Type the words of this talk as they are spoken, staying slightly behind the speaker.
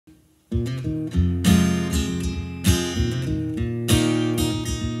Last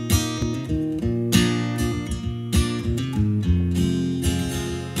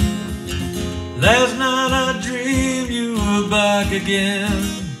night I dreamed you were back again,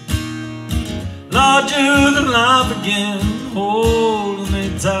 larger than life again, holding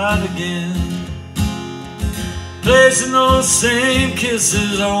me tight again, placing those same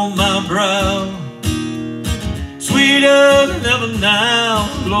kisses on my brow, sweeter than ever now.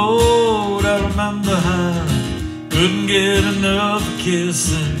 Lord, I remember how couldn't get enough of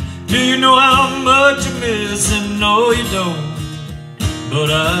kissing. Do you know how much you're missing? No, you don't, but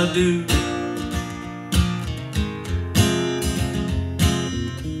I do.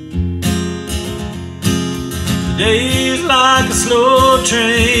 Days like a slow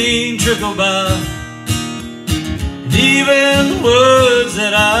train trickle by, and even the words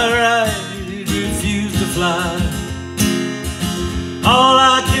that I write refuse to fly. All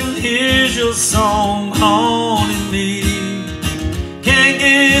I can hear is your song haunting me. Can't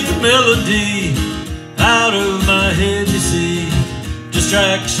get the melody out of my head, you see.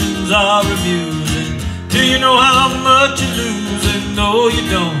 Distractions are amusing. Do you know how much you're losing? No, you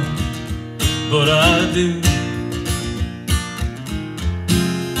don't, but I do.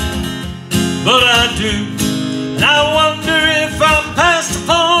 But I do, and I wonder if I'm passed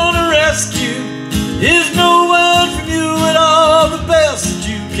upon a rescue. Is no word from you at all the best that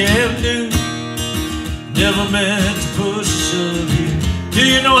you can do? Never meant to push or shove you. Do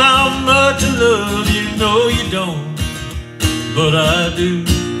you know how much I love you? No, you don't, but I do.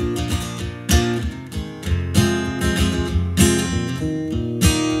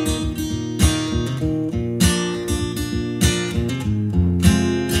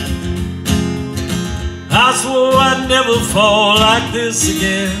 I swore I'd never fall like this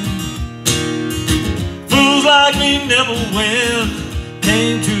again. Fools like me never win.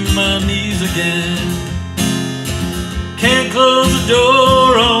 Came to my knees again. Can't close the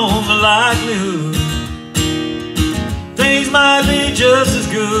door on the likelihood things might be just as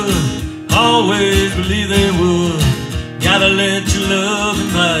good. Always believe they would. Gotta let your love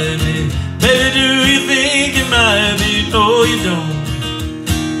invite me. Baby, do you think it might be? No, you don't,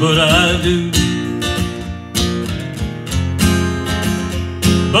 but I do.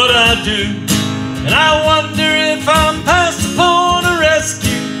 But I do, and I wonder if I'm passed upon a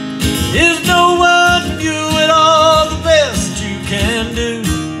rescue. Is no word from you at all the best you can do?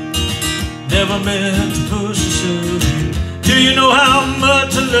 Never meant to push or shove you. Do you know how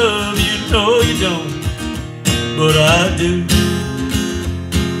much I love you? No, you don't, but I do.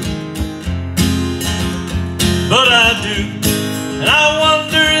 But I do, and I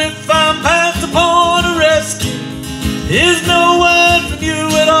wonder if I'm passed upon a rescue. Is no word from you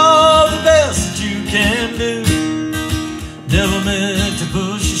at all the best that you can do? Never meant to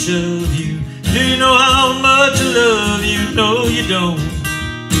push or shove you. Do you know how much I love you? No, you don't,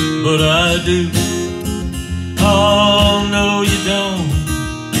 but I do. Oh, no, you don't,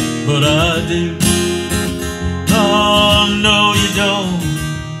 but I do. Oh, no, you don't,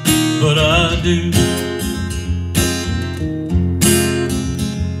 but I do.